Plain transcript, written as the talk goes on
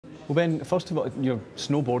Well, Ben, first of all, you're a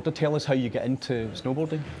snowboarder. Tell us how you get into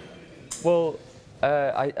snowboarding. Well,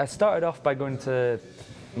 I started off by going to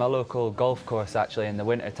my local golf course actually in the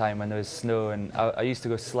winter time when there was snow, and I used to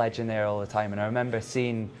go sledging there all the time, and I remember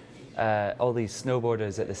seeing all these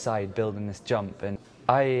snowboarders at the side building this jump, and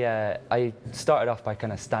I started off by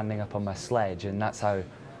kind of standing up on my sledge, and that's how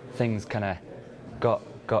things kind of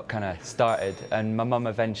got kind of started. And my mum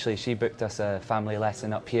eventually, she booked us a family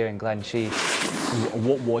lesson up here in Glenshee.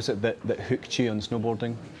 What was it that hooked you on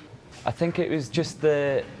snowboarding? I think it was just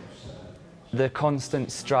the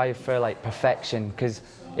constant strive for like perfection, because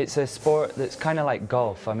it's a sport that's kind of like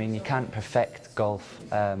golf. I mean, you can't perfect golf,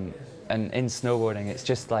 and in snowboarding it's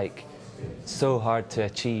just like so hard to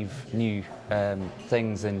achieve new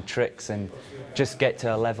things and tricks and just get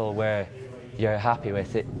to a level where you're happy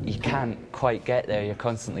with it. You can't quite get there, you're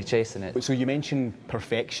constantly chasing it. So you mentioned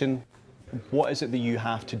perfection. What is it that you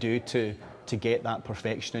have to do to get that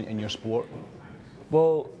perfection in your sport?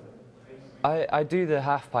 Well, I do the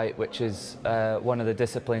half pipe, which is one of the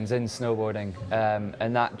disciplines in snowboarding,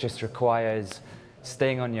 and that just requires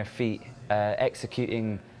staying on your feet,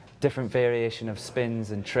 executing different variation of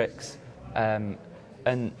spins and tricks, and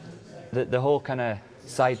the whole kind of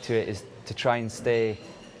side to it is to try and stay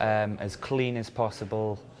as clean as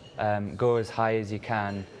possible, go as high as you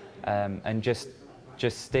can, and just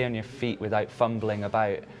stay on your feet without fumbling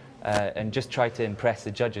about, and just try to impress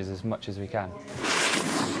the judges as much as we can.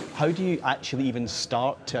 How do you actually even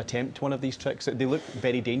start to attempt one of these tricks? They look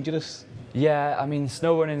very dangerous. Yeah, I mean,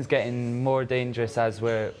 snowboarding's getting more dangerous as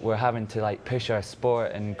we're having to like push our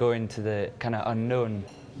sport and go into the kind of unknown,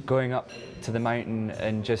 going up to the mountain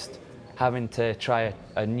and just having to try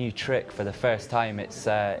a new trick for the first time.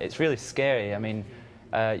 It's really scary. I mean,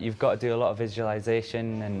 you've got to do a lot of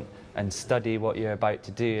visualization and study what you're about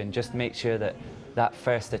to do, and just make sure that that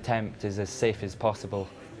first attempt is as safe as possible.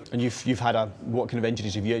 And you've had what kind of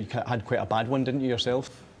injuries have you had? You had quite a bad one, didn't you,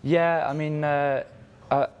 yourself? Yeah, I mean,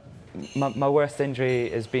 my worst injury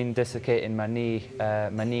has been dislocating my knee.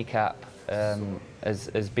 My kneecap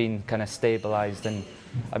has been kind of stabilised, and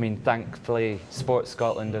I mean, thankfully, Sports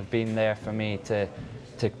Scotland have been there for me to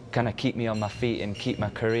kind of keep me on my feet and keep my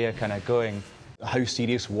career kind of going. How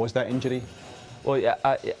serious was that injury? Well, yeah,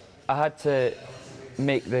 I had to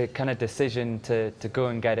make the kind of decision to go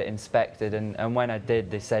and get it inspected, and when I did,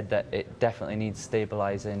 they said that it definitely needs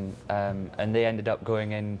stabilising, and they ended up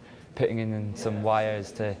going in, putting in some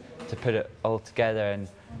wires to put it all together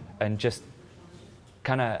and just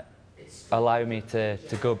kind of allow me to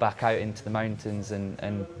go back out into the mountains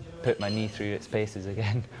and put my knee through its paces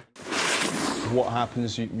again. What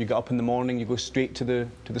happens? You get up in the morning, you go straight to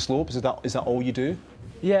the slopes. Is that all you do?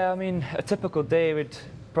 Yeah, I mean, a typical day would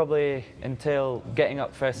probably entail getting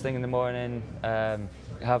up first thing in the morning,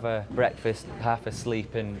 have a breakfast, half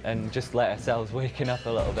asleep, and just let ourselves waking up a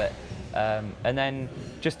little bit. And then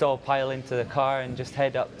just all pile into the car and just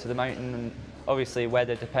head up to the mountain. And obviously,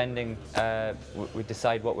 weather depending, we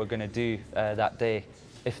decide what we're going to do that day.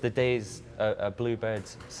 If the day's a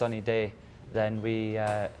bluebird's sunny day, then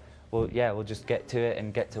we'll just get to it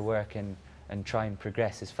and get to work and try and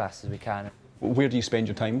progress as fast as we can. Where do you spend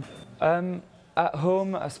your time? At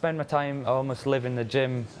home, I spend my time, I almost live in the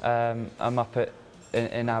gym. I'm up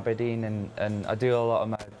in Aberdeen, and I do a lot of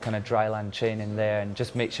my kind of dryland training there and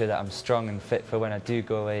just make sure that I'm strong and fit for when I do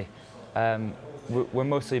go away. We're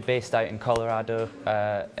mostly based out in Colorado,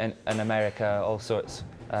 in America, all sorts.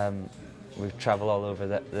 We've travelled all over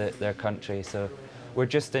their country, so we're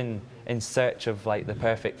just in search of like the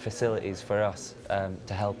perfect facilities for us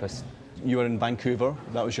to help us. You were in Vancouver.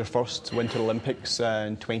 That was your first Winter Olympics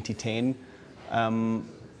in 2010.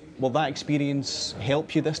 Will that experience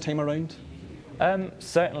help you this time around?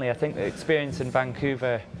 Certainly, I think the experience in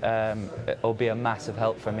Vancouver will be a massive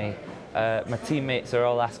help for me. My teammates are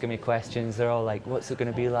all asking me questions. They're all like, "What's it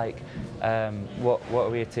going to be like? What are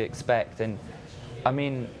we to expect?" And I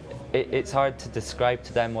mean, it's hard to describe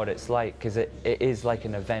to them what it's like, because it is like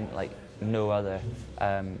an event like no other.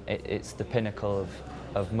 It's the pinnacle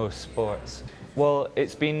of most sports. Well,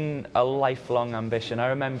 it's been a lifelong ambition. I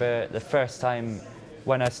remember the first time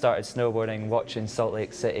when I started snowboarding, watching Salt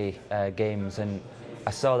Lake City games, and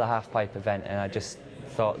I saw the half-pipe event, and I just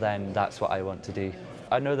thought then, that's what I want to do.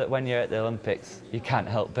 I know that when you're at the Olympics, you can't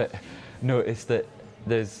help but notice that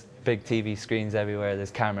there's big TV screens everywhere,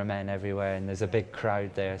 there's cameramen everywhere, and there's a big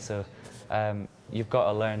crowd there, so you've got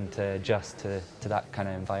to learn to adjust to that kind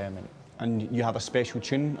of environment. And you have a special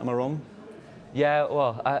tune, am I wrong? Yeah,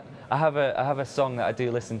 well, I have a song that I do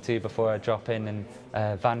listen to before I drop in, and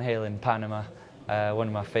Van Halen, Panama, one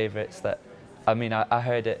of my favourites. That, I mean, I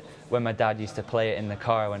heard it when my dad used to play it in the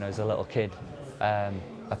car when I was a little kid,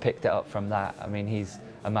 I picked it up from that. I mean, he's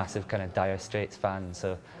a massive kind of Dire Straits fan,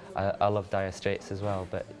 so I love Dire Straits as well.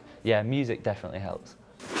 But yeah, music definitely helps.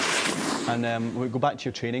 And we'll go back to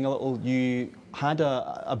your training a little. You had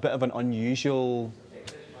a bit of an unusual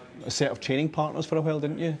set of training partners for a while,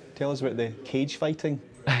 didn't you? Tell us about the cage fighting.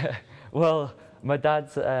 Well, my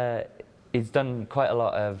dad's he's done quite a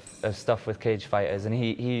lot of stuff with cage fighters, and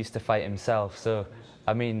he used to fight himself. So,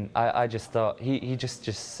 I mean, I just thought he just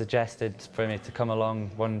suggested for me to come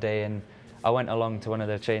along one day, and I went along to one of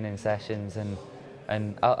their training sessions,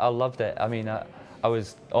 and I loved it. I mean, I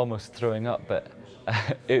was almost throwing up, but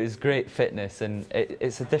it was great fitness, and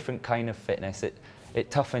it's a different kind of fitness. It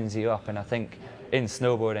toughens you up, and I think in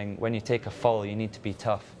snowboarding, when you take a fall, you need to be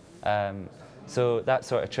tough. So that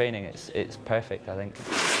sort of training, it's perfect, I think.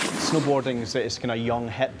 Snowboarding is kind of young,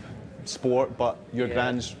 hip sport, but your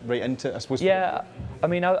gran's right into it, I suppose. Yeah, I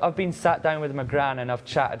mean, I've been sat down with my gran and I've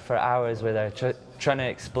chatted for hours with her, trying to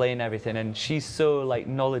explain everything, and she's so like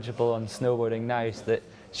knowledgeable on snowboarding now that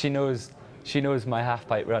she knows my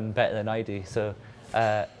half-pipe run better than I do. So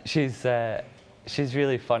she's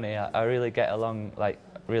really funny. I really get along like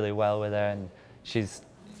really well with her, and she's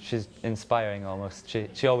inspiring almost.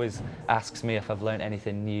 She always asks me if I've learned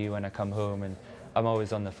anything new when I come home, and I'm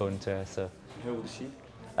always on the phone to her. So. How old is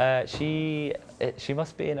she? She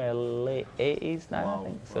must be in her late 80s now, wow. I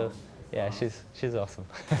think. So yeah, she's awesome.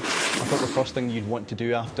 I thought the first thing you'd want to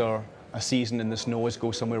do after a season in the snow is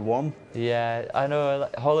go somewhere warm. Yeah, I know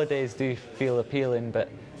like, holidays do feel appealing, but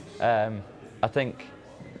I think,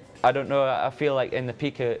 I don't know, I feel like in the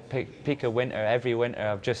peak of winter, every winter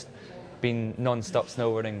I've just been non-stop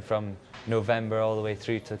snowboarding from November all the way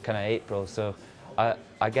through to kind of April. So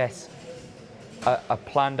I guess I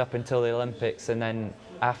planned up until the Olympics, and then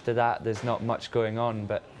after that there's not much going on.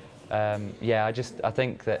 But yeah, I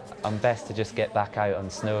think that I'm best to just get back out on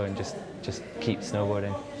snow and just keep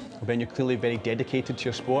snowboarding. Ben, you're clearly very dedicated to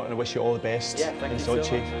your sport, and I wish you all the best in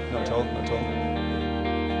Sochi. So not at all.